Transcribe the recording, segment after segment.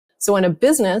So when a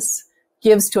business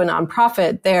gives to a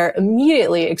nonprofit, they're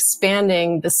immediately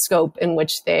expanding the scope in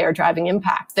which they are driving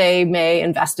impact. They may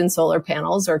invest in solar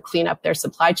panels or clean up their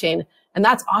supply chain. And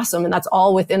that's awesome. And that's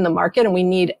all within the market. And we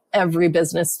need every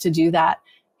business to do that.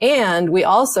 And we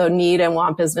also need and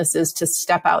want businesses to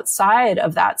step outside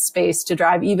of that space to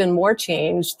drive even more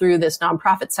change through this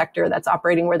nonprofit sector that's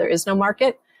operating where there is no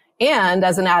market. And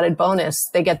as an added bonus,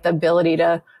 they get the ability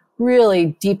to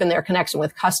really deepen their connection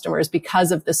with customers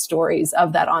because of the stories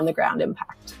of that on the ground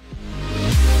impact.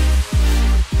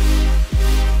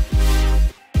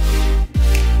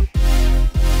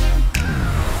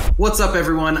 What's up,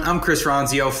 everyone? I'm Chris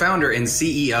Ronzio, founder and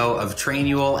CEO of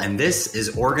Trainual, and this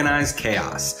is Organized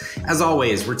Chaos. As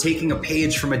always, we're taking a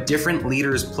page from a different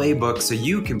leader's playbook so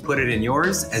you can put it in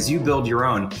yours as you build your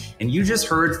own. And you just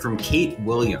heard from Kate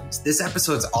Williams. This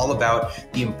episode's all about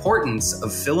the importance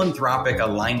of philanthropic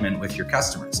alignment with your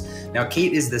customers. Now,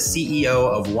 Kate is the CEO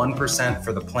of 1%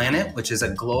 for the Planet, which is a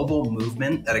global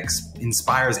movement that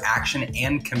inspires action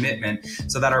and commitment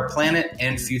so that our planet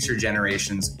and future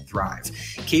generations thrive.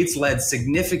 Kate's led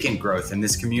significant growth in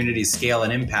this community's scale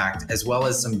and impact, as well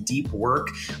as some deep work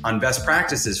on best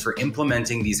practices for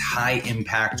implementing these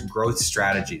high-impact growth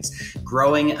strategies,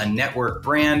 growing a network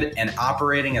brand, and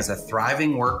operating as a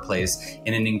thriving workplace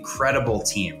in an incredible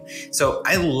team. So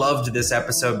I loved this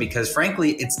episode because,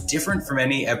 frankly, it's different from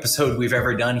any episode we've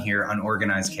ever done here on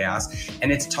Organized Chaos,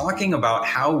 and it's talking about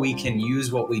how we can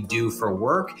use what we do for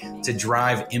work to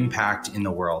drive impact in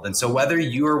the world. And so whether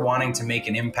you are wanting to make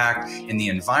an impact in the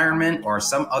environment or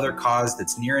some other cause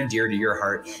that's near and dear to your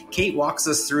heart, Kate walks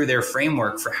us through their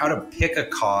framework for how to pick a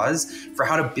cause, for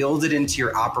how to build it into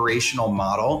your operational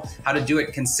model, how to do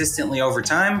it consistently over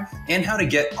time, and how to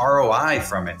get ROI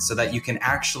from it so that you can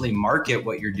actually market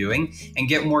what you're doing and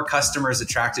get more customers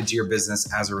attracted to your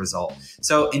business as a result.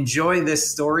 So enjoy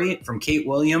this story from Kate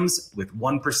Williams with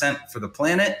 1% for the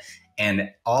Planet and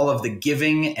all of the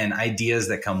giving and ideas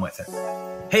that come with it.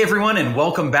 Hey everyone, and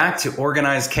welcome back to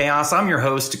Organized Chaos. I'm your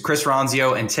host, Chris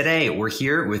Ronzio, and today we're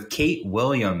here with Kate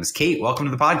Williams. Kate, welcome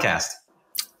to the podcast.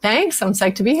 Thanks. I'm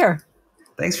psyched to be here.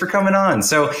 Thanks for coming on.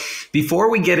 So before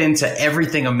we get into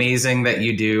everything amazing that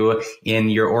you do in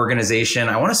your organization,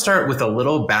 I want to start with a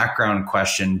little background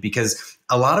question, because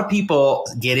a lot of people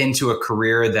get into a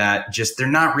career that just they're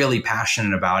not really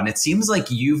passionate about. And it seems like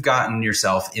you've gotten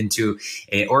yourself into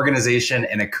an organization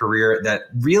and a career that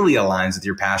really aligns with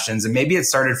your passions. And maybe it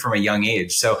started from a young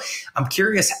age. So I'm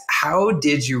curious, how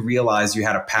did you realize you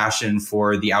had a passion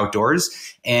for the outdoors?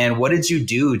 And what did you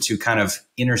do to kind of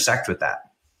intersect with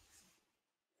that?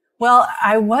 Well,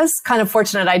 I was kind of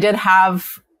fortunate. I did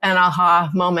have an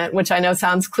aha moment, which I know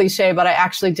sounds cliche, but I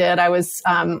actually did. I was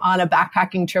on a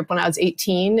backpacking trip when I was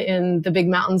 18 in the big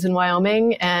mountains in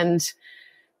Wyoming, and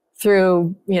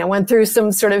went through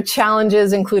some sort of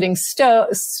challenges, including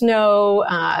snow,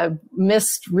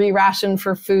 missed re-ration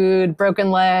for food,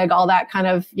 broken leg, all that kind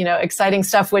of, exciting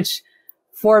stuff, which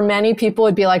for many people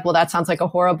would be like, well, that sounds like a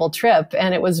horrible trip.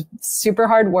 And it was super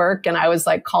hard work. And I was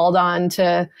like called on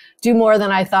to do more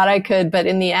than I thought I could. But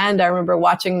in the end, I remember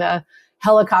watching the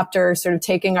helicopter sort of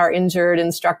taking our injured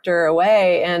instructor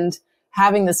away and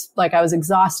having this, like, I was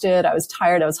exhausted. I was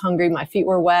tired. I was hungry. My feet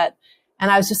were wet.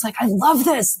 And I was just like, I love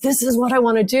this. This is what I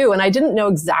want to do. And I didn't know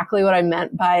exactly what I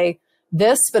meant by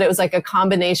this, but it was like a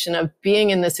combination of being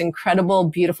in this incredible,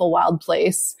 beautiful, wild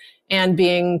place and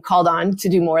being called on to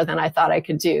do more than I thought I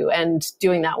could do, and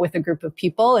doing that with a group of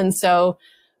people. And so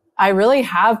I really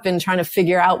have been trying to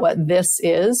figure out what this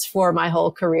is for my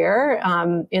whole career,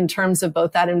 in terms of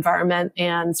both that environment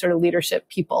and sort of leadership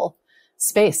people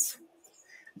space.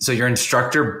 So your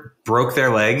instructor broke their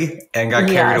leg and got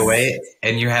carried away,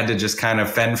 and you had to just kind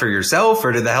of fend for yourself,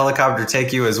 or did the helicopter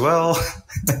take you as well?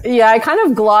 Yeah, I kind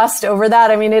of glossed over that.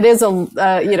 I mean, it is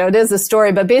a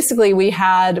story, but basically we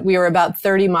were about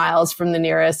 30 miles from the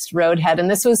nearest roadhead, and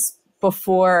this was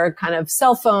before kind of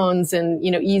cell phones and,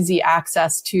 easy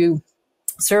access to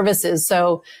services.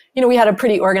 So, we had a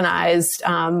pretty organized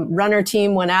runner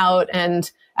team, went out, and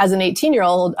as an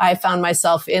 18-year-old, I found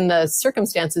myself in the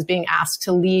circumstances being asked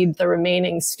to lead the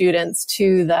remaining students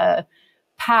to the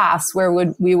pass where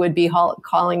we would be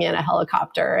calling in a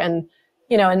helicopter. And,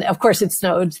 and of course it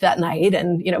snowed that night.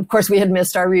 And, of course we had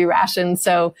missed our re-ration.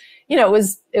 So, it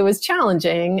was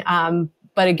challenging.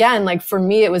 But again, like for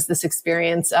me, it was this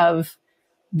experience of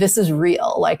this is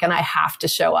real, and I have to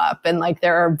show up, and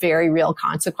there are very real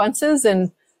consequences.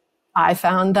 And I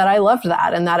found that I loved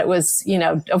that, and that it was,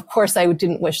 of course I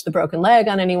didn't wish the broken leg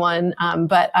on anyone.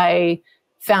 But I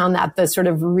found that the sort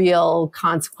of real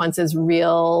consequences,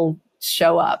 real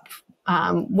show up,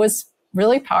 was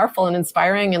really powerful and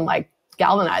inspiring and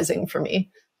galvanizing for me.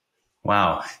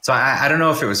 Wow. So I don't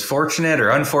know if it was fortunate or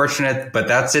unfortunate, but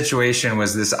that situation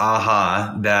was this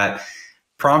aha that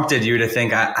prompted you to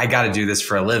think, I got to do this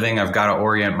for a living. I've got to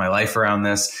orient my life around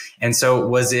this. And so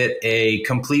was it a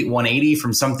complete 180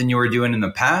 from something you were doing in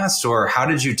the past, or how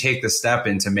did you take the step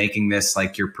into making this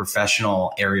like your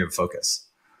professional area of focus?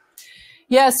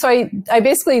 Yeah. So I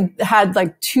basically had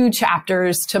like two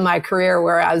chapters to my career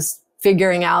where I was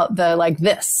figuring out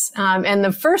this. And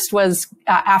the first was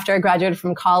after I graduated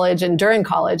from college, and during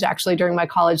college, actually during my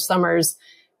college summers,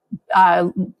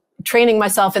 training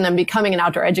myself and then becoming an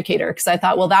outdoor educator. Cause I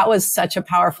thought, well, that was such a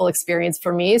powerful experience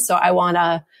for me. So I want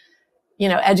to,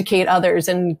 educate others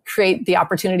and create the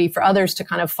opportunity for others to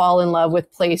kind of fall in love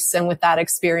with place and with that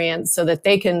experience so that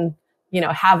they can,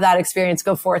 have that experience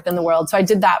go forth in the world. So I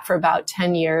did that for about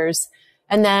 10 years.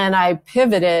 And then I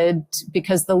pivoted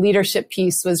because the leadership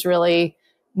piece was really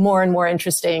more and more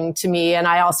interesting to me. And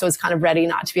I also was kind of ready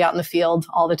not to be out in the field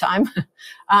all the time.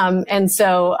 And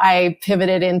so I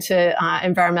pivoted into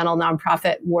environmental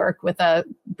nonprofit work with a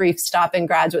brief stop in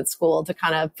graduate school to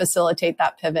kind of facilitate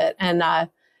that pivot. And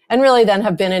really then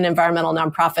have been in environmental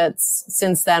nonprofits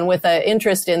since then with an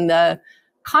interest in the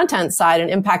content side and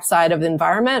impact side of the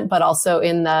environment, but also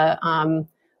in the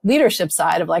leadership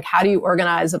side of like, how do you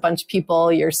organize a bunch of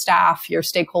people, your staff, your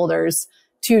stakeholders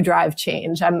to drive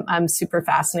change? I'm super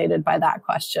fascinated by that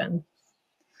question.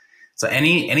 So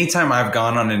anytime I've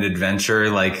gone on an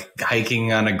adventure, like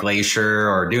hiking on a glacier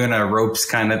or doing a ropes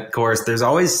kind of course, there's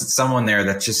always someone there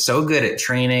that's just so good at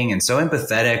training and so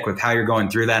empathetic with how you're going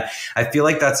through that. I feel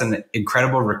like that's an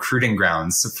incredible recruiting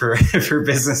grounds for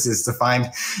businesses to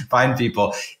find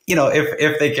people,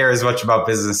 if they care as much about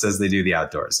business as they do the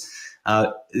outdoors.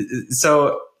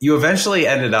 So you eventually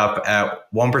ended up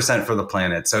at 1% for the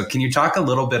Planet. So can you talk a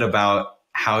little bit about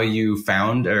how you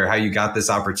found or how you got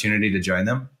this opportunity to join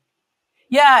them?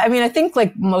 Yeah, I mean, I think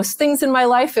like most things in my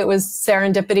life, it was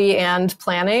serendipity and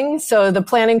planning. So the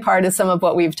planning part is some of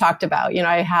what we've talked about.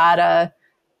 I had a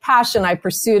passion, I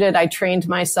pursued it, I trained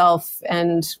myself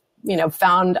and,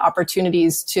 found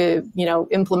opportunities to,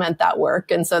 implement that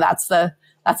work. And so that's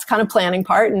kind of planning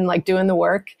part and like doing the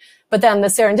work. But then the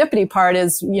serendipity part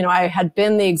is, I had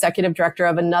been the executive director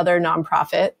of another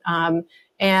nonprofit,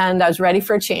 and I was ready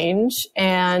for a change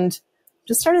and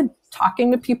just started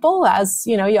talking to people as,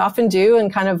 you often do,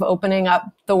 and kind of opening up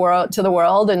the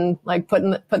world and like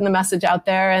putting the message out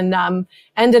there, and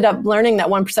ended up learning that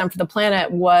 1% for the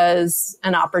Planet was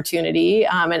an opportunity.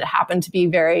 And it happened to be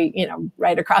very,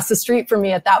 right across the street from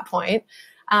me at that point.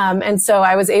 And so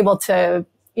I was able to,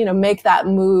 make that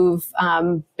move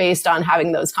based on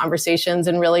having those conversations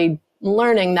and really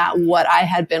learning that what I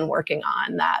had been working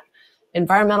on, that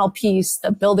environmental piece,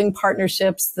 the building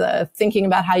partnerships, the thinking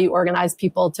about how you organize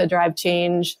people to drive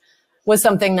change, was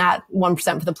something that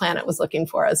 1% for the Planet was looking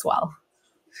for as well.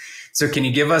 So can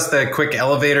you give us the quick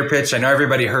elevator pitch? I know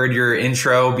everybody heard your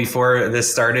intro before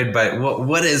this started, but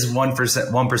what is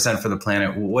 1% for the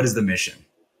Planet? What is the mission?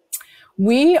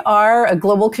 We are a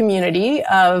global community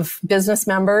of business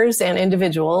members and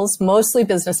individuals, mostly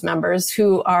business members,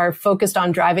 who are focused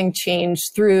on driving change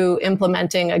through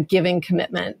implementing a giving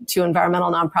commitment to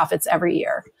environmental nonprofits every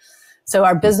year. So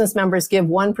our business members give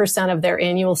 1% of their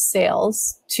annual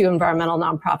sales to environmental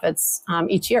nonprofits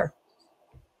each year.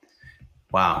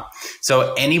 Wow.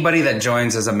 So anybody that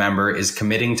joins as a member is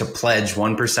committing to pledge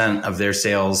 1% of their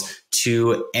sales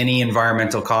to any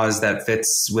environmental cause that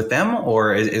fits with them,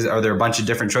 or are there a bunch of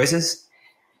different choices?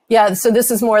 Yeah. So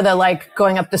this is more the like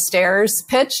going up the stairs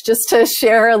pitch, just to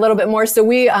share a little bit more. So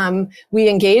we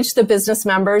engage the business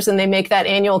members and they make that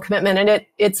annual commitment, and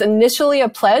it's initially a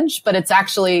pledge, but it's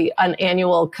actually an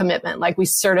annual commitment. Like we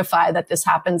certify that this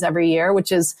happens every year,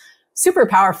 which is super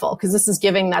powerful because this is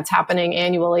giving that's happening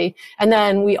annually. And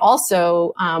then we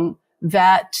also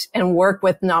vet and work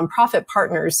with nonprofit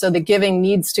partners. So the giving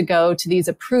needs to go to these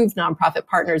approved nonprofit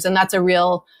partners. And that's a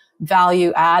real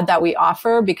value add that we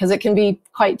offer, because it can be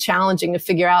quite challenging to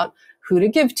figure out who to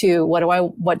give to,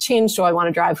 what change do I want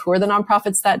to drive, who are the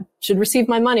nonprofits that should receive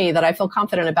my money that I feel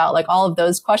confident about, like all of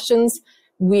those questions,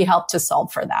 we help to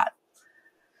solve for that.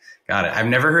 Got it. I've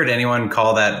never heard anyone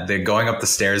call that the going up the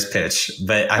stairs pitch,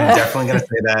 but I'm definitely going to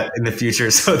say that in the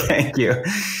future. So thank you.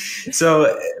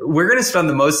 So we're going to spend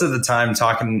the most of the time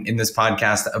talking in this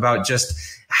podcast about just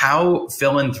how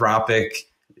Philanthropic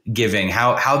giving,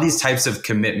 how these types of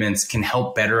commitments can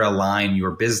help better align your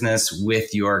business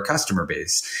with your customer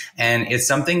base. And it's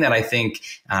something that I think,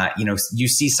 you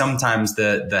see sometimes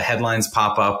the headlines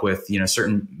pop up with,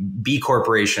 certain B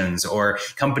corporations or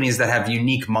companies that have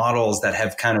unique models that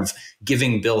have kind of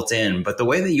giving built in. But the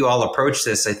way that you all approach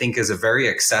this, I think, is a very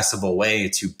accessible way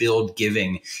to build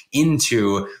giving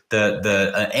into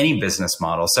the any business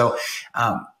model. So,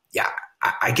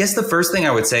 I guess the first thing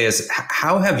I would say is,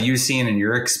 how have you seen in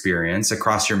your experience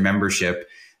across your membership,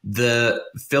 the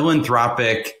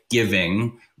philanthropic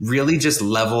giving really just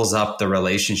levels up the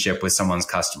relationship with someone's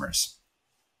customers?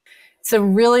 It's a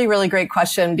really, really great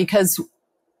question, because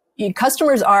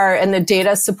customers are, and the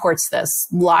data supports this,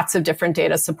 lots of different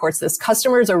data supports this.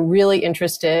 Customers are really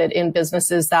interested in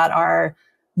businesses that are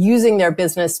using their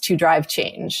business to drive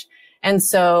change. And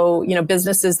so,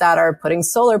 businesses that are putting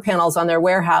solar panels on their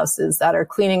warehouses, that are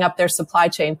cleaning up their supply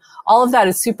chain, all of that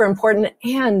is super important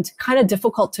and kind of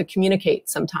difficult to communicate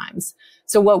sometimes.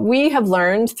 So what we have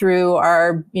learned through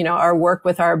our work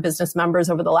with our business members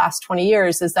over the last 20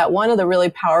 years is that one of the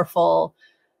really powerful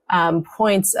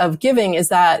points of giving is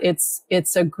that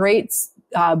it's a great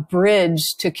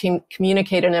bridge to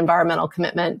communicate an environmental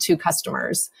commitment to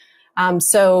customers.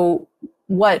 So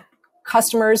what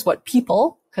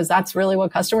people, because that's really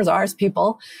what customers are, is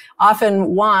people,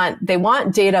 often they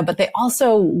want data, but they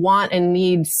also want and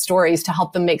need stories to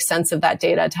help them make sense of that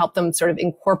data, to help them sort of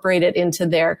incorporate it into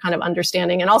their kind of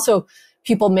understanding. And also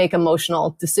people make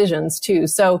emotional decisions too.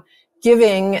 So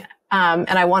giving, and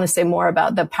I want to say more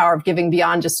about the power of giving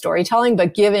beyond just storytelling,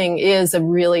 but giving is a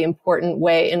really important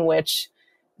way in which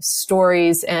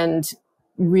stories and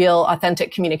real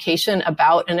authentic communication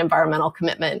about an environmental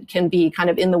commitment can be kind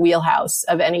of in the wheelhouse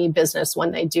of any business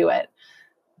when they do it.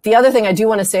 The other thing I do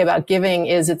want to say about giving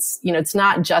is it's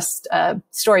not just a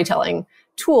storytelling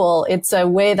tool. It's a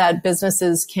way that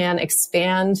businesses can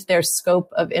expand their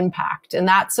scope of impact. And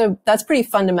that's pretty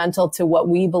fundamental to what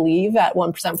we believe at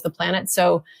 1% for the Planet.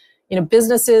 So,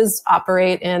 businesses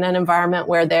operate in an environment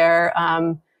where they're,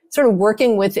 sort of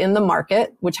working within the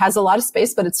market, which has a lot of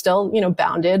space, but it's still,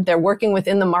 bounded. They're working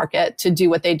within the market to do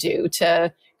what they do,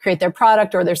 to create their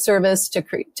product or their service,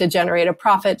 to generate a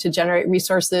profit, to generate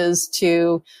resources,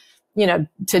 to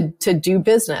do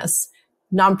business.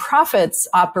 Nonprofits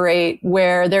operate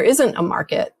where there isn't a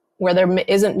market, where there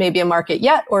isn't maybe a market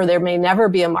yet, or there may never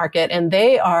be a market, and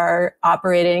they are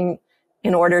operating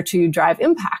in order to drive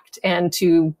impact and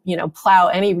to, plow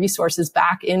any resources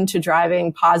back into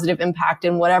driving positive impact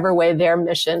in whatever way their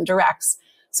mission directs.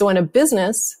 So when a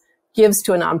business gives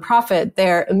to a nonprofit,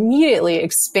 they're immediately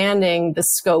expanding the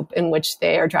scope in which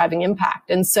they are driving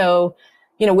impact. And so,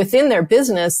 within their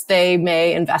business, they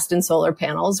may invest in solar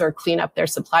panels or clean up their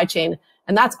supply chain.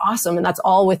 And that's awesome. And that's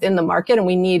all within the market. And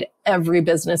we need every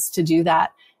business to do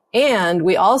that. And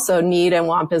we also need and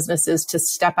want businesses to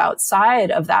step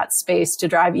outside of that space to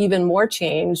drive even more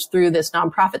change through this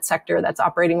nonprofit sector that's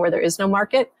operating where there is no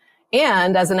market.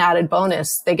 And as an added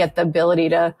bonus, they get the ability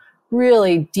to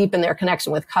really deepen their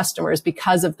connection with customers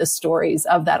because of the stories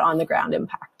of that on the ground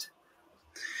impact.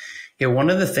 Yeah,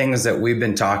 one of the things that we've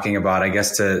been talking about, I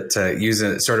guess, to use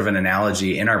a sort of an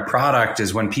analogy in our product,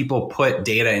 is when people put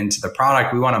data into the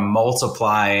product, we want to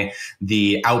multiply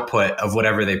the output of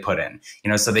whatever they put in.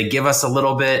 So they give us a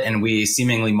little bit and we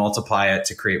seemingly multiply it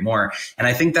to create more. And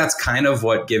I think that's kind of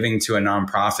what giving to a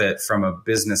nonprofit from a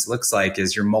business looks like,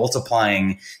 is you're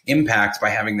multiplying impact by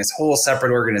having this whole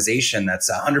separate organization that's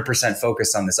 100%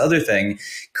 focused on this other thing,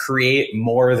 create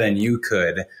more than you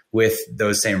could with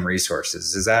those same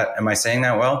resources. Am I saying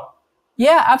that well?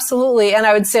 Yeah, absolutely. And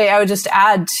I would just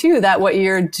add too, that what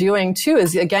you're doing too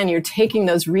is, again, you're taking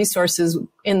those resources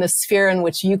in the sphere in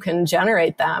which you can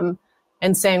generate them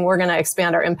and saying, we're going to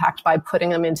expand our impact by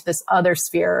putting them into this other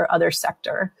sphere, other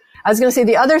sector. I was going to say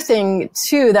the other thing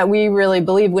too, that we really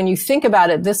believe, when you think about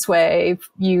it this way,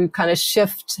 you kind of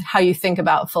shift how you think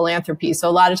about philanthropy. So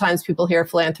a lot of times people hear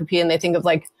philanthropy and they think of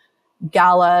like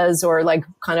galas or like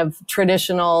kind of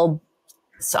traditional,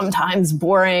 sometimes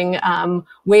boring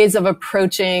ways of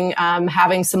approaching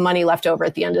having some money left over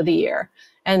at the end of the year,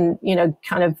 and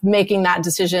kind of making that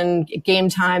decision game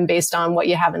time based on what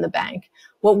you have in the bank.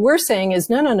 What we're saying is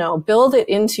no, build it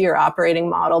into your operating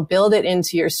model, build it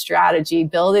into your strategy,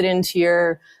 build it into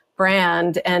your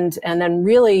brand, and then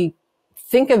really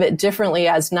think of it differently,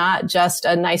 as not just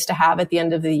a nice to have at the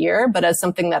end of the year, but as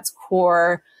something that's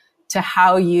core to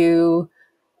how you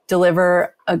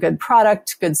deliver a good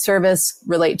product, good service,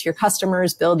 relate to your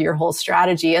customers, build your whole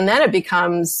strategy. And then it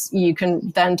becomes, you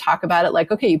can then talk about it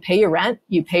like, okay, you pay your rent,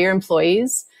 you pay your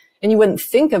employees, and you wouldn't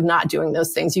think of not doing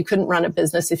those things. You couldn't run a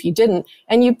business if you didn't.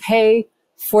 And you pay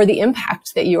for the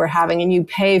impact that you are having, and you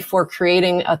pay for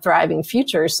creating a thriving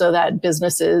future so that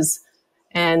businesses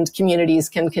and communities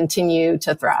can continue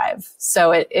to thrive.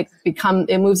 So it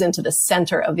moves into the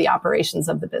center of the operations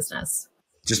of the business.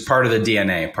 Just part of the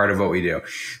DNA, part of what we do.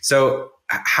 So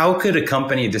how could a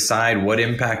company decide what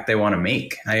impact they want to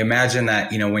make? I imagine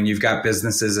that, when you've got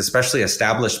businesses, especially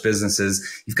established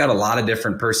businesses, you've got a lot of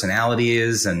different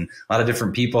personalities and a lot of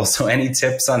different people. So any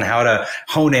tips on how to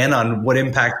hone in on what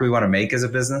impact we want to make as a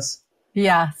business?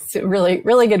 Yeah, it's a really,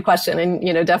 really good question. And,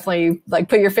 definitely like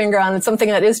put your finger on it. It's something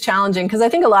that is challenging because I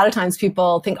think a lot of times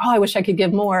people think, oh, I wish I could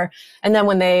give more. And then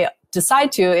when they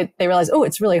decide to, they realize, oh,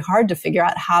 it's really hard to figure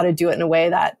out how to do it in a way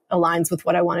that aligns with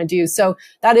what I want to do. So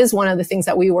that is one of the things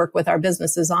that we work with our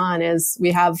businesses on is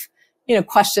we have,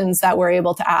 questions that we're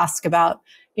able to ask about,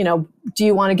 do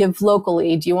you want to give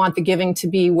locally? Do you want the giving to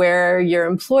be where your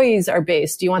employees are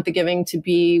based? Do you want the giving to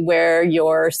be where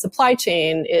your supply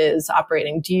chain is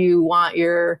operating? Do you want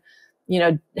your,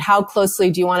 how closely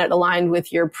do you want it aligned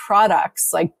with your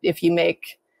products? Like if you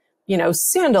make,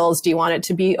 sandals, do you want it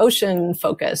to be ocean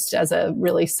focused as a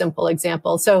really simple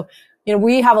example? So,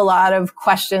 we have a lot of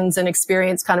questions and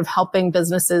experience kind of helping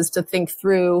businesses to think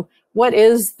through what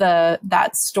is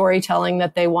that storytelling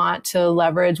that they want to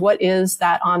leverage? What is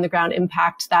that on the ground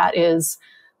impact that is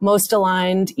most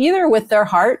aligned either with their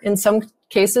heart? In some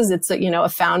cases, it's a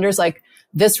founder's like,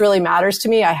 this really matters to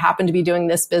me. I happen to be doing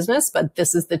this business, but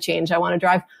this is the change I want to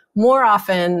drive. More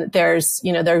often there's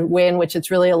a way in which it's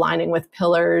really aligning with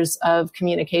pillars of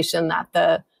communication that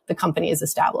the company has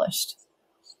established.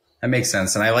 That makes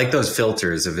sense. And I like those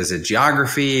filters of, is it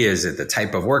geography? Is it the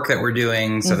type of work that we're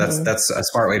doing? So that's a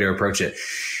smart way to approach it.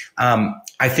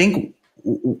 I think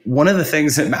one of the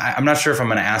things that I'm not sure if I'm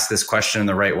going to ask this question in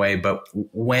the right way, but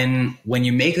when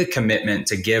you make a commitment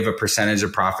to give a percentage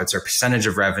of profits or percentage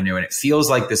of revenue, and it feels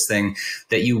like this thing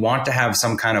that you want to have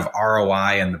some kind of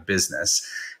ROI in the business,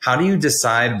 how do you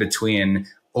decide between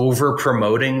over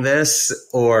promoting this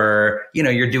or,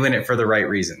 you're doing it for the right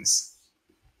reasons?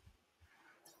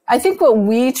 I think what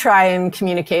we try and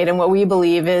communicate and what we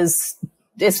believe is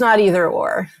it's not either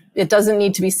or. It doesn't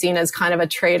need to be seen as kind of a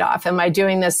trade-off. Am I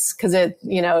doing this because it,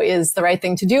 is the right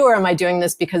thing to do, or am I doing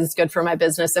this because it's good for my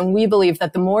business? And we believe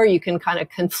that the more you can kind of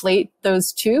conflate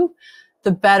those two,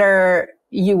 the better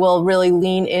you will really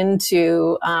lean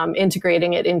into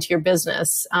integrating it into your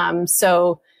business.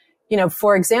 So,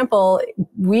 for example,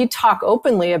 we talk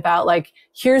openly about like,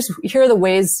 here are the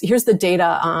ways, here's the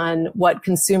data on what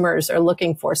consumers are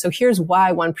looking for. So here's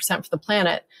why 1% for the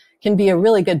planet can be a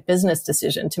really good business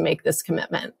decision to make this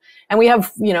commitment. And we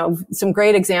have, some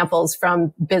great examples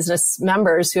from business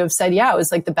members who have said, yeah, it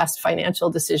was like the best financial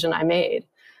decision I made.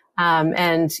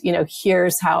 And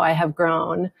here's how I have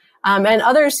grown. And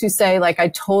others who say like, I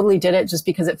totally did it just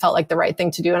because it felt like the right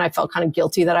thing to do. And I felt kind of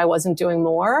guilty that I wasn't doing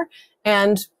more.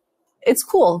 And it's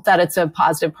cool that it's a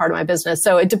positive part of my business.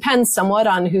 So it depends somewhat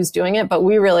on who's doing it, but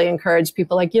we really encourage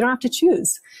people like, you don't have to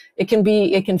choose. It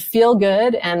can feel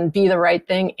good and be the right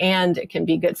thing, and it can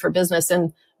be good for business.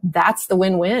 And that's the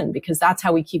win-win, because that's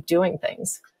how we keep doing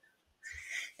things.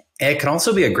 It can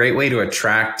also be a great way to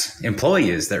attract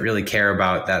employees that really care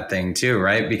about that thing too,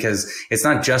 right? Because it's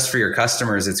not just for your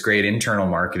customers, it's great internal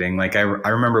marketing. Like I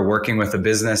remember working with a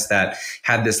business that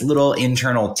had this little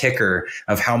internal ticker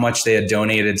of how much they had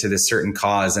donated to this certain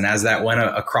cause. And as that went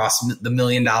across the $1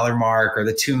 million mark or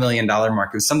the $2 million mark,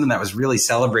 it was something that was really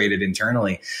celebrated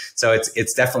internally. So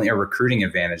it's definitely a recruiting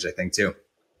advantage, I think, too.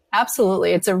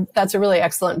 Absolutely. That's a really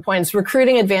excellent point. It's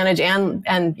recruiting advantage and,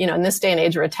 in this day and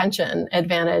age, retention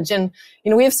advantage. And,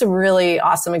 we have some really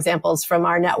awesome examples from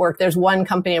our network. There's one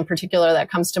company in particular that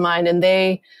comes to mind, and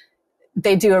they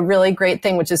do a really great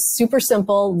thing, which is super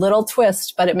simple, little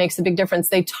twist, but it makes a big difference.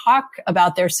 They talk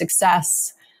about their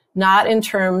success, not in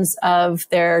terms of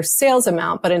their sales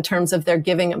amount, but in terms of their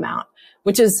giving amount,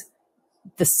 which is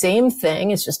the same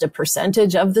thing. It's just a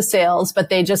percentage of the sales, but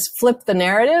they just flip the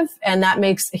narrative. And that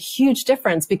makes a huge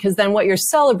difference, because then what you're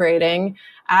celebrating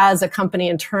as a company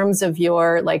in terms of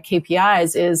your like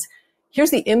KPIs is, here's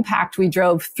the impact we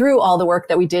drove through all the work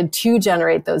that we did to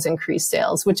generate those increased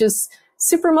sales, which is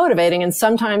super motivating. And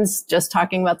sometimes just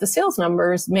talking about the sales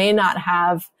numbers may not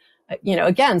have,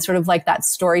 again, sort of like that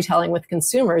storytelling with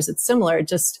consumers. It's similar.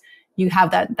 Just you have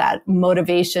that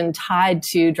motivation tied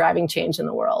to driving change in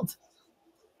the world.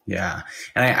 Yeah.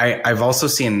 And I've also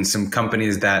seen some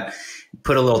companies that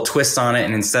put a little twist on it.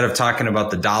 And instead of talking about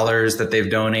the dollars that they've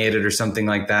donated or something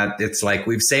like that, it's like,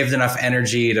 we've saved enough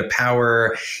energy to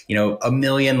power, 1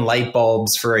 million light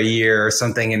bulbs for a year or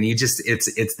something. And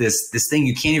it's this thing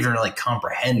you can't even really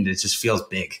comprehend. It just feels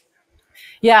big.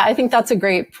 Yeah, I think that's a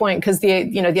great point, because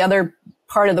the other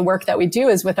part of the work that we do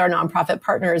is with our nonprofit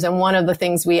partners. And one of the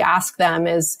things we ask them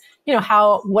is,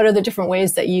 what are the different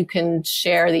ways that you can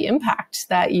share the impact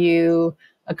that you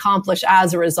accomplish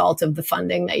as a result of the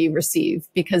funding that you receive?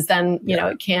 Because then,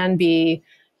 it can be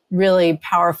really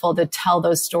powerful to tell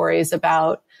those stories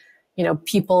about,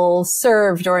 people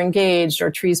served or engaged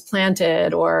or trees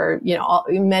planted or,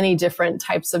 many different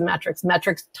types of metrics,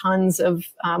 tons of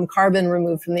carbon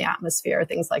removed from the atmosphere,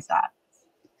 things like that.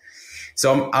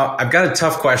 So I've got a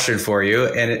tough question for you.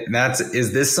 And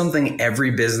is this something every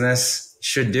business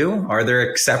should do? Are there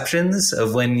exceptions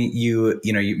of when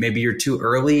maybe you're too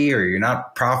early or you're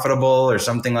not profitable or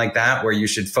something like that, where you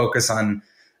should focus on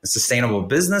a sustainable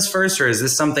business first? Or is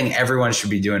this something everyone should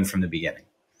be doing from the beginning?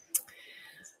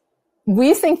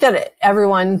 We think that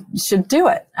everyone should do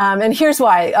it. And here's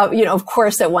why, of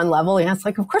course, at one level, it's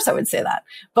like, of course I would say that.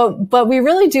 But we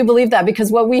really do believe that,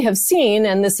 because what we have seen,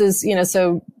 and this is,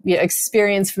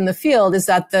 experience from the field, is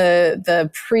that the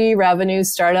pre-revenue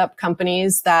startup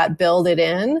companies that build it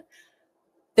in,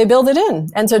 they build it in.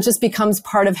 And so it just becomes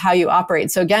part of how you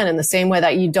operate. So again, in the same way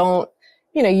that you don't,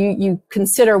 you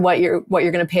consider what you're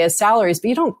going to pay as salaries, but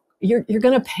you're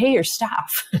going to pay your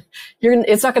staff.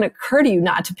 It's not going to occur to you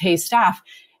not to pay staff.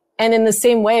 And in the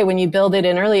same way, when you build it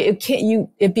in early,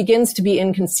 it begins to be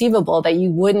inconceivable that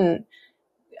you wouldn't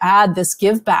add this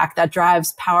give back that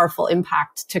drives powerful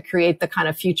impact to create the kind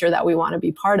of future that we want to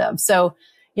be part of. So,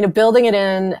 building it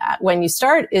in when you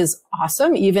start is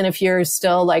awesome, even if you're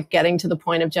still like getting to the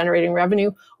point of generating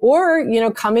revenue, or,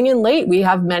 coming in late. We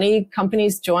have many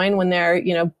companies join when they're,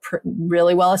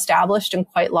 really well established and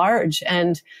quite large.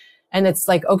 And it's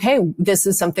like, okay, this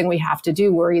is something we have to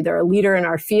do. We're either a leader in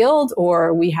our field,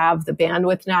 or we have the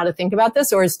bandwidth now to think about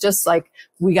this, or it's just like,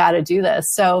 we got to do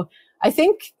this. So I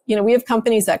think, we have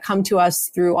companies that come to us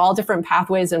through all different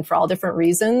pathways and for all different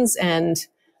reasons. And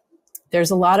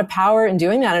there's a lot of power in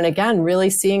doing that. And again, really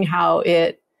seeing how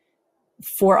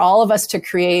for all of us to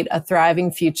create a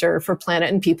thriving future for planet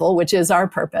and people, which is our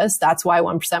purpose. That's why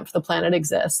 1% for the planet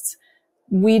exists.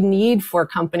 We need for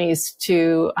companies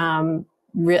to,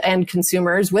 and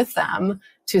consumers with them,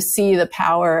 to see the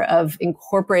power of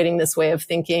incorporating this way of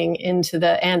thinking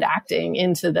and acting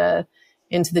into the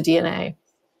DNA.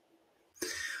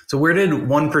 So where did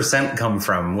 1% come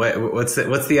from? What's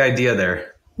the idea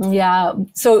there? Yeah.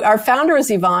 So our founder is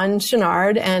Yvon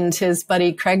Chouinard and his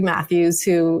buddy Craig Matthews,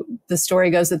 who the story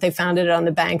goes that they founded it on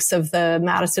the banks of the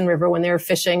Madison River when they were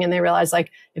fishing, and they realized,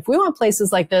 like, if we want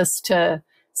places like this to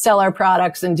sell our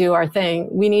products and do our thing,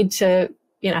 we need to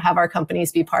have our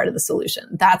companies be part of the solution.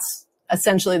 That's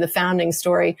essentially the founding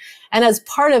story. And as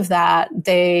part of that,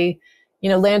 they,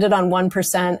 landed on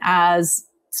 1% as,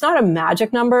 it's not a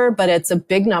magic number, but it's a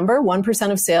big number.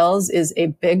 1% of sales is a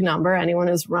big number. Anyone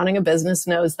who's running a business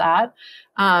knows that.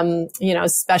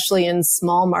 Especially in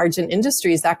small margin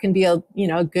industries, that can be a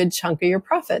good chunk of your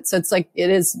profit. So it's like, it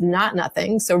is not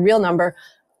nothing. So real number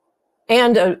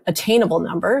and a attainable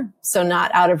number. So not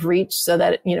out of reach so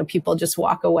that, people just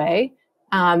walk away.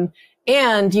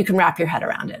 And you can wrap your head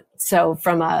around it. So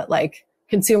from a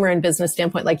consumer and business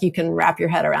standpoint, you can wrap your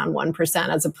head around 1%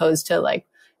 as opposed to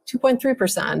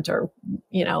 2.3% or,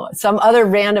 some other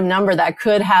random number that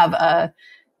could have a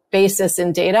basis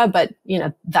in data, but,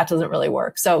 that doesn't really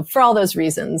work. So for all those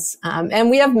reasons, and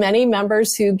we have many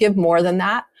members who give more than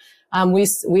that.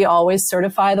 We always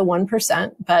certify the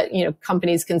 1%, but,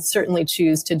 companies can certainly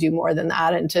choose to do more than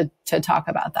that and to talk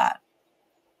about that.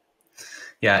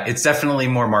 Yeah, it's definitely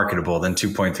more marketable than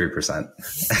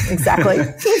 2.3%. Exactly.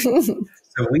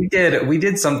 So we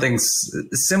did something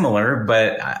similar,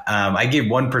 but I gave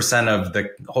 1% of the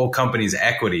whole company's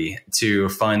equity to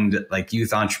fund youth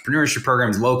entrepreneurship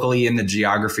programs locally in the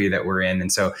geography that we're in,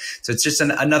 and so it's just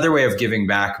another way of giving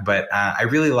back. But I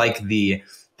really like the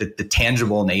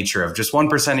tangible nature of just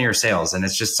 1% of your sales, and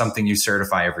it's just something you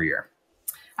certify every year.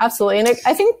 Absolutely. And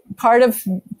I think part of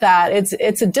that,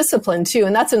 it's a discipline too.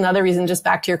 And that's another reason, just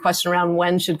back to your question around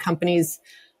when should companies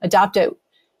adopt it.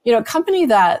 A company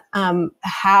that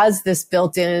has this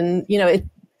built in,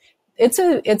 it's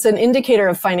an indicator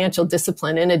of financial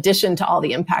discipline in addition to all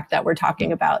the impact that we're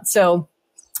talking about. So,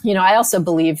 I also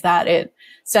believe that it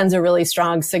sends a really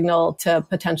strong signal to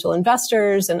potential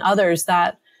investors and others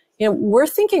that, we're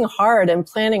thinking hard and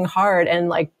planning hard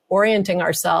and orienting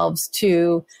ourselves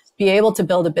to be able to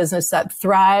build a business that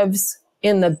thrives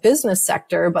in the business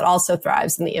sector, but also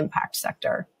thrives in the impact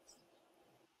sector.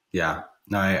 Yeah,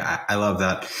 no, I love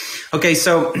that. Okay,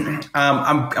 so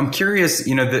I'm curious.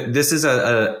 This is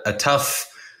a tough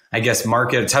I guess,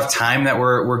 market, a tough time that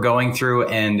we're going through,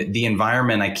 and the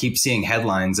environment. I keep seeing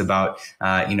headlines about,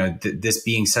 this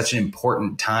being such an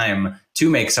important time to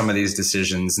make some of these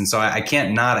decisions. And so I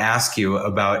can't not ask you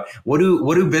about what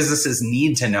do businesses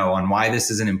need to know on why this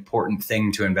is an important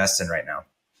thing to invest in right now?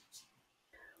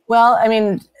 Well, I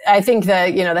mean, I think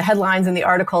that, the headlines and the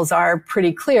articles are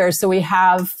pretty clear. So we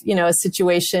have, a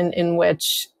situation in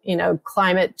which,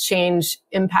 climate change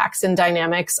impacts and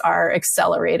dynamics are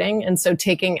accelerating. And so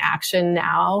taking action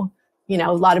now, a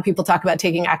lot of people talk about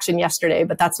taking action yesterday,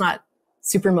 but that's not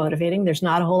super motivating. There's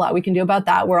not a whole lot we can do about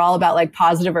that. We're all about like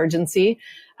positive urgency.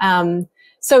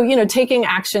 So, taking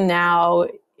action now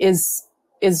is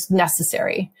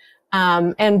necessary.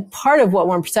 And part of what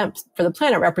 1% for the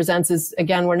planet represents is,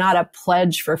 again, we're not a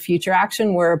pledge for future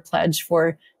action. We're a pledge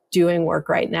for doing work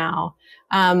right now.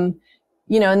 And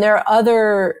there are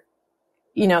other,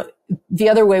 the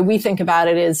other way we think about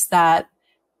it is that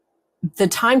the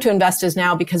time to invest is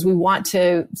now, because we want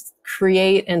to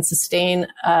create and sustain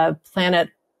a planet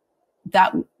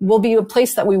that will be a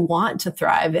place that we want to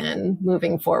thrive in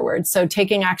moving forward. So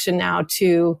taking action now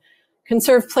to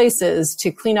conserve places,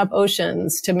 to clean up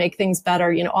oceans, to make things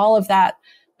better, all of that,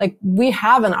 like we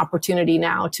have an opportunity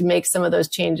now to make some of those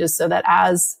changes so that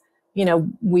as,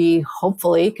 we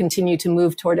hopefully continue to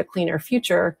move toward a cleaner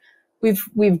future,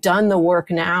 we've done the work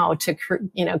now to,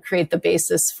 create the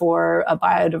basis for a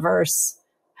biodiverse,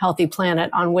 healthy planet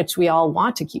on which we all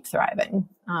want to keep thriving.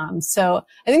 So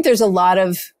I think there's a lot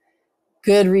of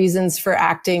good reasons for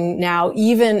acting now,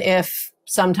 even if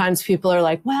sometimes people are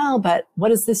like, well, but what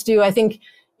does this do? I think,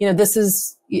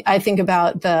 I think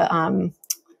about the,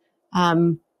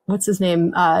 what's his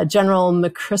name? General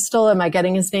McChrystal. Am I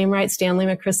getting his name right? Stanley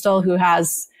McChrystal, who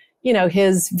has,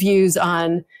 his views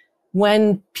on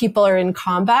when people are in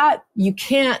combat,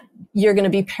 you're going to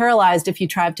be paralyzed if you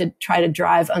try to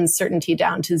drive uncertainty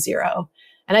down to zero.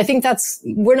 And I think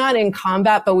we're not in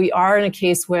combat, but we are in a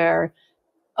case where,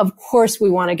 of course, we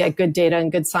want to get good data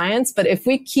and good science. But if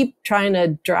we keep trying to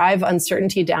drive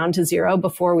uncertainty down to zero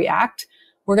before we act,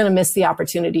 we're going to miss the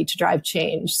opportunity to drive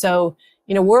change. So,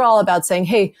 we're all about saying,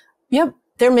 hey, yep,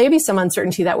 there may be some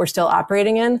uncertainty that we're still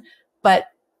operating in, but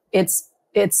it's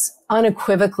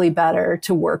unequivocally better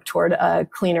to work toward a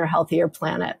cleaner, healthier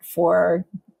planet for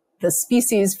the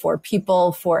species, for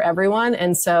people, for everyone.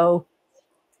 And so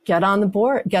get on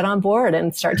board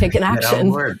and start taking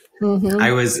action. Mm-hmm.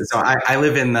 I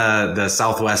live in the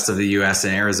southwest of the US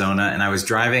in Arizona, and I was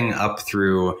driving up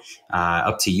to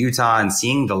Utah and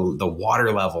seeing the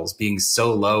water levels being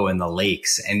so low in the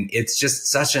lakes. And it's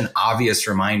just such an obvious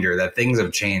reminder that things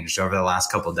have changed over the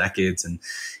last couple of decades.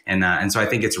 And so I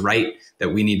think it's right that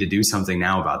we need to do something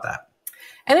now about that.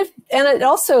 And it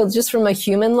also, just from a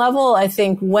human level, I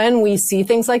think when we see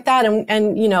things like that,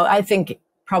 and I think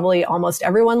probably almost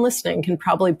everyone listening can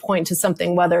probably point to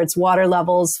something, whether it's water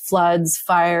levels, floods,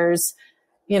 fires,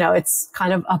 it's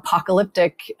kind of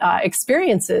apocalyptic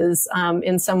experiences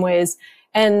in some ways.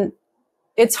 And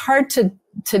it's hard to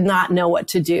not know what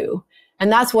to do.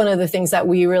 And that's one of the things that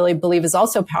we really believe is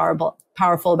also powerful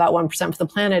about 1% for the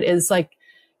planet is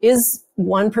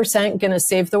 1% going to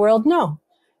save the world? No.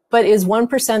 But is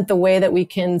 1% the way that we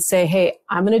can say, hey,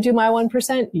 I'm going to do my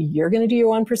 1%, you're going to do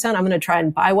your 1%, I'm going to try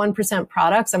and buy 1%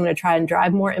 products, I'm going to try and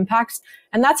drive more impacts.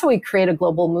 And that's how we create a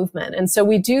global movement. And so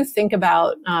we do think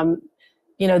about,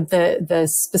 the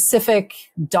specific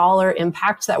dollar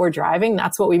impact that we're driving.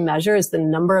 That's what we measure, is the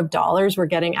number of dollars we're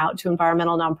getting out to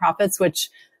environmental nonprofits, which,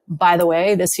 by the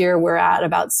way, this year we're at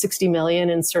about 60 million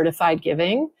in certified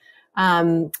giving.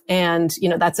 And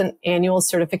that's an annual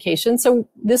certification. So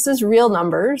this is real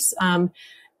numbers.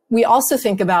 We also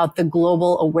think about the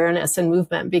global awareness and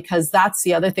movement, because that's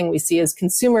the other thing we see is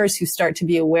consumers who start to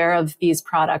be aware of these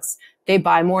products. They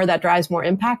buy more, that drives more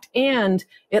impact, and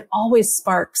it always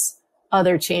sparks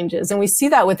other changes. And we see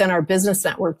that within our business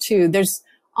network too. There's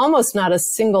almost not a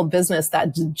single business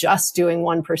that's just doing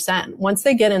 1%. Once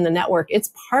they get in the network,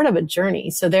 it's part of a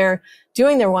journey. So they're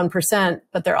doing their 1%,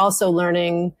 but they're also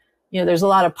learning. There's a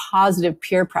lot of positive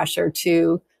peer pressure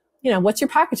to, what's your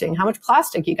packaging? How much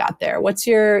plastic you got there? What's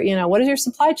your, what does your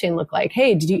supply chain look like?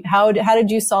 Hey, how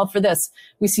did you solve for this?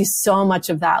 We see so much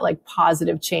of that, like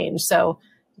positive change. So,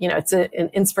 it's an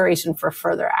inspiration for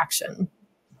further action.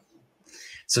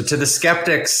 So to the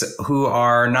skeptics who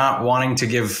are not wanting to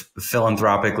give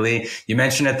philanthropically, you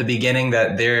mentioned at the beginning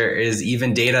that there is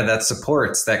even data that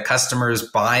supports that customers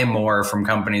buy more from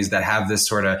companies that have this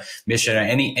sort of mission.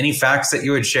 Any facts that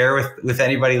you would share with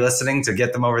anybody listening to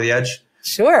get them over the edge?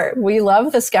 Sure. We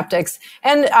love the skeptics.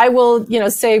 And I will,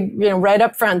 say, right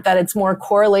up front that it's more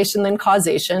correlation than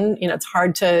causation. It's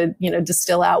hard to,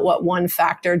 distill out what one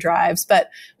factor drives. But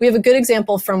we have a good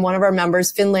example from one of our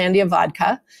members, Finlandia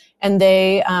Vodka. And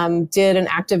they did an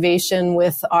activation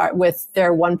with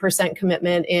their 1%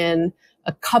 commitment in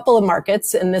a couple of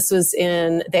markets. And this was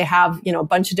they have, a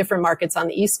bunch of different markets on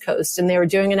the East Coast. And they were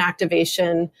doing an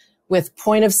activation with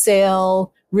point of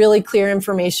sale, really clear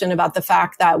information about the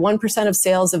fact that 1% of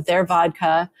sales of their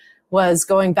vodka was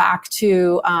going back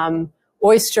to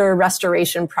oyster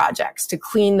restoration projects to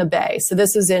clean the bay. So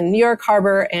this was in New York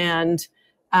Harbor and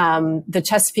the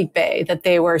Chesapeake Bay that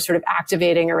they were sort of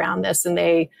activating around this. And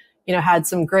they, had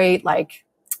some great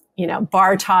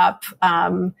bar top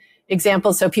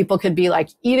examples so people could be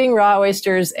eating raw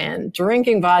oysters and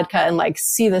drinking vodka and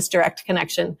see this direct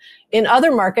connection. In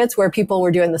other markets where people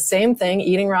were doing the same thing,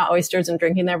 eating raw oysters and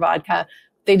drinking their vodka,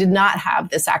 they did not have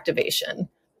this activation.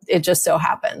 It just so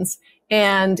happens.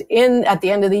 And at the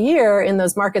end of the year, in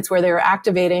those markets where they were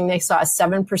activating, they saw a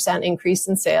 7% increase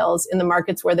in sales. In the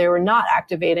markets where they were not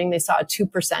activating, they saw a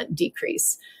 2%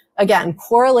 decrease. Again,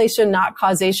 correlation, not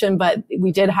causation, but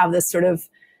we did have this sort of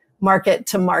market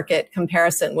to market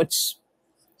comparison, which,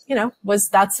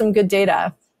 that's some good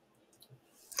data.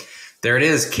 There it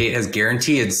is. Kate has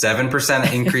guaranteed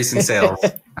 7% increase in sales.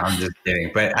 I'm just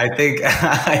kidding. But I think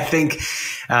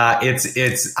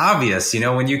it's obvious,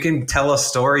 when you can tell a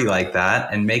story like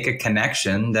that and make a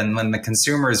connection, then when the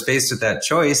consumer is faced with that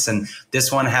choice and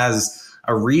this one has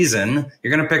a reason,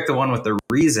 you're going to pick the one with the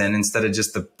reason instead of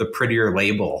just the prettier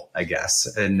label, I guess,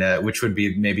 and which would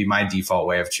be maybe my default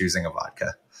way of choosing a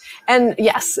vodka. And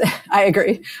yes, I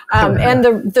agree. And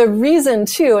the reason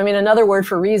too, another word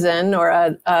for reason or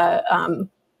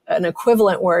an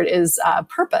equivalent word is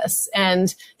purpose.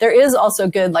 And there is also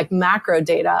good macro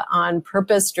data on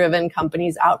purpose-driven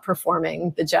companies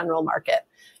outperforming the general market.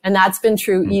 And that's been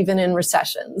true even in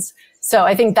recessions. So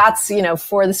I think that's,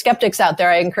 for the skeptics out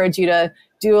there, I encourage you to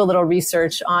do a little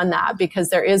research on that because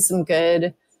there is some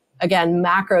good, again,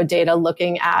 macro data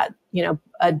looking at,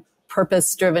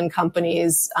 purpose-driven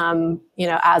companies,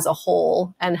 as a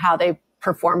whole and how they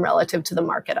perform relative to the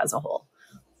market as a whole.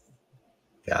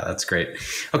 Yeah, that's great.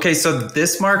 Okay, so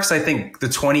this marks, I think, the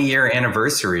 20-year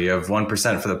anniversary of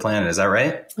 1% for the Planet. Is that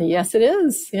right? Yes, it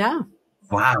is. Yeah.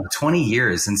 Wow, 20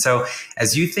 years. And so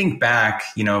as you think back,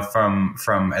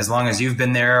 from as long as you've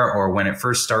been there or when it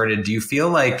first started, do you feel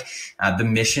like the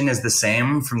mission is the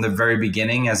same from the very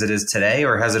beginning as it is today,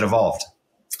 or has it evolved?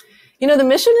 The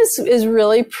mission is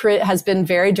really has been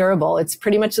very durable. It's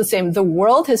pretty much the same. The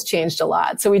world has changed a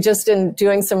lot. So we just, in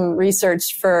doing some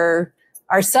research for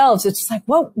ourselves, it's just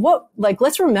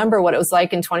let's remember what it was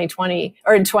like in 2020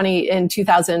 or in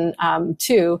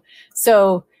 2002.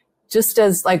 So just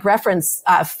as reference,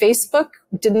 Facebook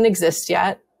didn't exist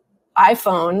yet.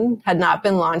 iPhone had not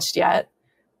been launched yet.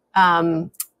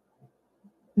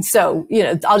 So,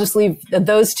 I'll just leave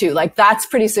those two. That's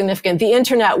pretty significant. The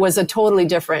internet was a totally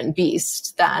different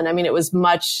beast then. It was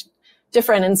much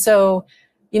different. And so,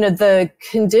 the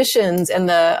conditions and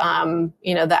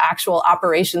the actual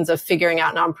operations of figuring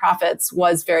out nonprofits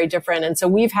was very different. And so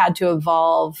we've had to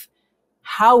evolve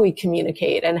how we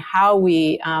communicate and how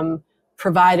we,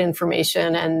 provide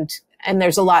information. And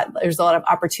there's a lot of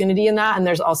opportunity in that. And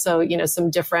there's also, some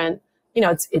different,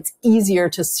 it's easier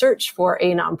to search for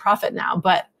a nonprofit now,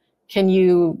 but can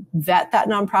you vet that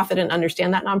nonprofit and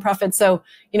understand that nonprofit? So,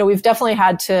 we've definitely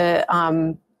had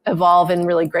to evolve in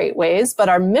really great ways, but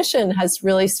our mission has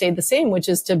really stayed the same, which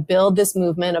is to build this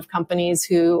movement of companies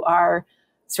who are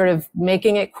sort of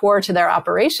making it core to their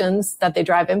operations that they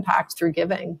drive impact through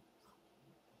giving.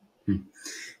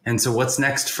 And so what's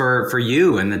next for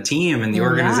you and the team and the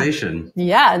organization?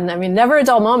 Yeah. And never a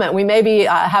dull moment. We maybe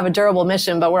have a durable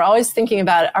mission, but we're always thinking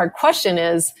about it. Our question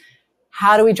is,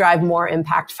 how do we drive more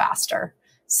impact faster?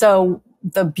 So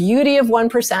the beauty of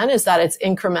 1% is that it's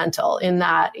incremental in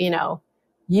that,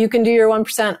 you can do your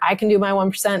 1%, I can do my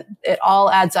 1%. It all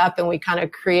adds up and we kind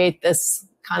of create this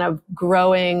kind of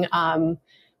growing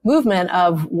movement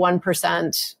of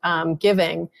 1%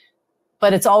 giving.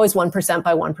 But it's always 1%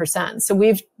 by 1%. So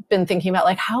we've been thinking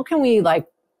about how can we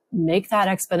make that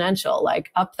exponential,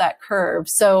 up that curve.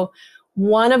 So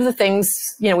one of the things,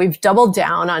 we've doubled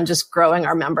down on just growing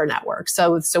our member network.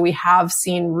 So we have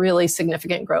seen really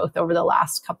significant growth over the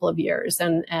last couple of years.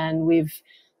 And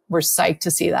we're psyched to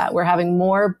see that. We're having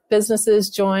more businesses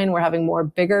join. We're having more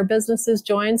bigger businesses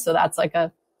join. So that's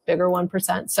a bigger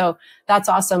 1%. So that's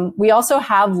awesome. We also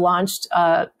have launched,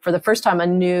 for the first time, a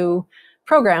new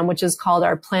program, which is called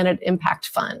our Planet Impact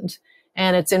Fund.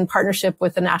 And it's in partnership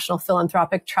with the National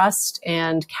Philanthropic Trust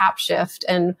and CapShift.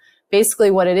 And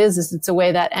basically what it is it's a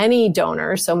way that any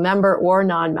donor, so member or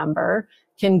non-member,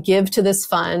 can give to this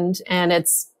fund. And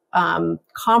it's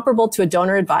comparable to a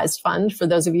donor advised fund. For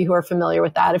those of you who are familiar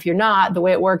with that, if you're not, the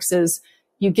way it works is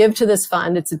you give to this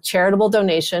fund. It's a charitable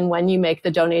donation. When you make the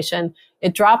donation,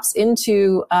 it drops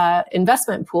into an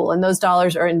investment pool, and those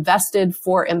dollars are invested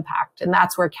for impact. And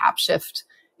that's where CapShift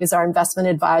is our investment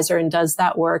advisor and does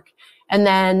that work. And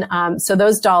then, so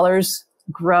those dollars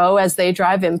grow as they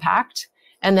drive impact.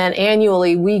 And then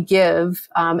annually we give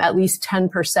at least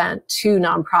 10% to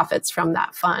nonprofits from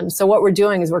that fund. So what we're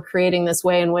doing is we're creating this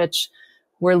way in which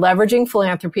we're leveraging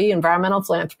philanthropy, environmental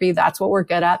philanthropy. That's what we're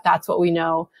good at. That's what we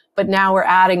know. But now we're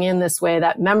adding in this way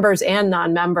that members and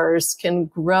non-members can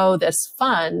grow this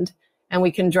fund, and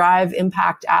we can drive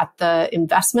impact at the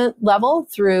investment level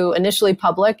through initially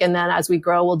public. And then as we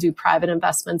grow, we'll do private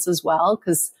investments as well,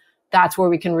 because that's where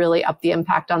we can really up the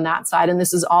impact on that side. And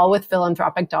this is all with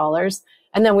philanthropic dollars.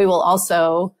 And then we will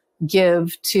also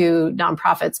give to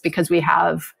nonprofits because we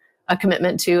have a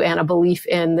commitment to and a belief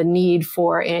in the need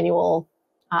for annual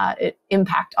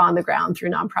impact on the ground through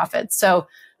nonprofits. So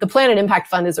the Planet Impact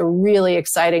Fund is a really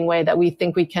exciting way that we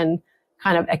think we can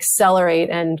kind of accelerate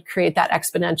and create that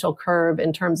exponential curve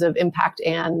in terms of impact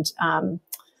and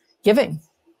giving.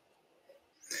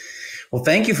 Well,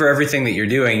 thank you for everything that you're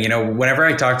doing. You know, whenever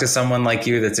I talk to someone like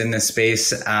you that's in this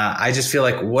space, I just feel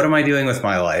like, what am I doing with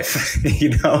my life?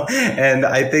 And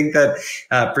I think that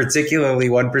particularly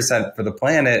 1% for the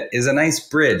planet is a nice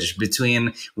bridge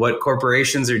between what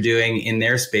corporations are doing in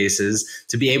their spaces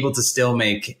to be able to still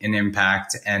make an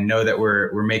impact and know that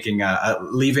we're making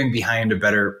leaving behind a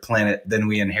better planet than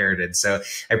we inherited. So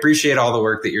I appreciate all the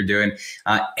work that you're doing.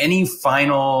 Any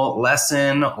final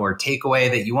lesson or takeaway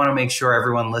that you want to make sure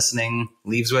everyone listening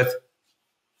leaves with?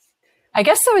 I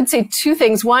guess I would say two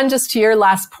things. One, just to your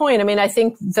last point, I mean, I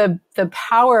think the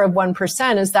power of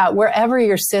 1% is that wherever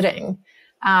you're sitting,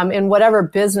 in whatever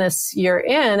business you're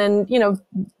in, and, you know,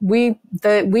 we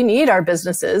need our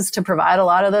businesses to provide a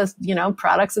lot of the, you know,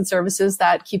 products and services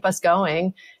that keep us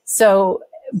going. So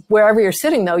wherever you're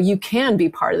sitting, though, you can be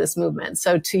part of this movement.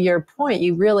 So to your point,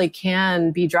 you really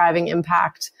can be driving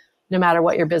impact no matter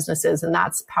what your business is. And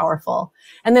that's powerful.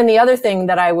 And then the other thing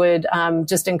that I would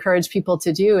just encourage people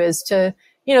to do is to,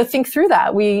 you know, think through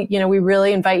that. We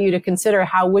really invite you to consider,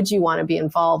 how would you want to be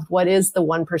involved? What is the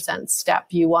 1% step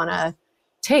you want to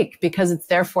take? Because it's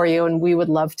there for you, and we would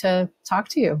love to talk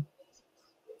to you.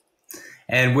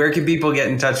 And where can people get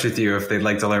in touch with you if they'd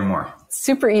like to learn more?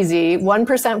 Super easy.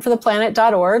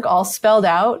 1percentfortheplanet.org, all spelled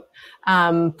out.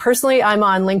 Personally, I'm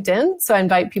on LinkedIn, so I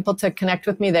invite people to connect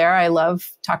with me there. I love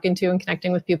talking to and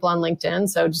connecting with people on LinkedIn.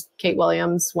 So just Kate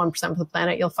Williams, 1% for the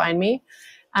Planet, you'll find me.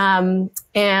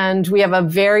 And we have a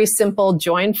very simple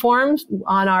join form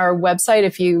on our website.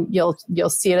 If you'll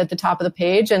see it at the top of the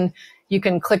page, and you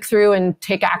can click through and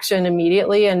take action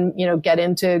immediately, and, you know, get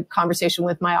into conversation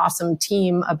with my awesome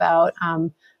team about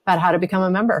how to become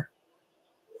a member.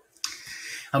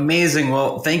 Amazing.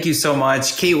 Well, thank you so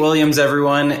much. Kate Williams,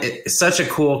 everyone. It's such a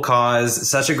cool cause,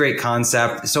 such a great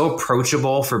concept, so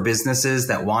approachable for businesses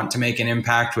that want to make an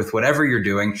impact with whatever you're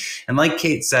doing. And like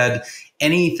Kate said,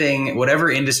 anything,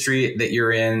 whatever industry that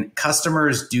you're in,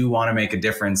 customers do want to make a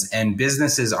difference, and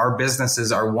our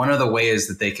businesses are one of the ways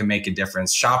that they can make a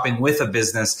difference. Shopping with a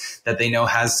business that they know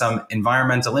has some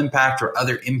environmental impact or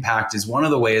other impact is one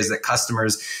of the ways that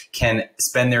customers can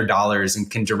spend their dollars and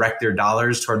can direct their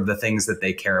dollars toward the things that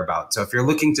they care about. So if you're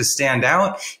looking to stand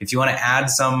out, if you want to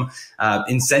add some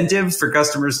incentive for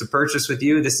customers to purchase with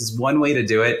you, this is one way to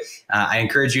do it. I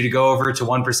encourage you to go over to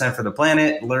 1% for the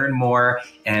Planet, learn more,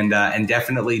 and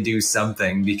definitely do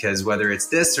something, because whether it's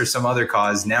this or some other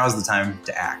cause, now is the time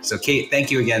to act. So Kate,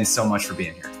 thank you again so much for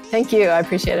being here. Thank you. I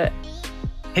appreciate it.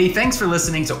 Hey, thanks for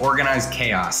listening to Organized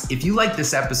Chaos. If you like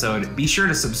this episode, be sure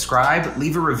to subscribe,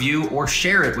 leave a review, or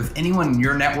share it with anyone in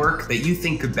your network that you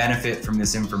think could benefit from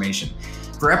this information.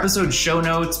 For episode show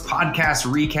notes, podcast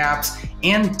recaps,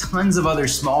 and tons of other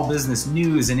small business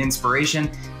news and inspiration,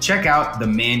 check out the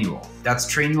manual. That's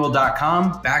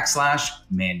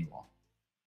trainual.com/manual.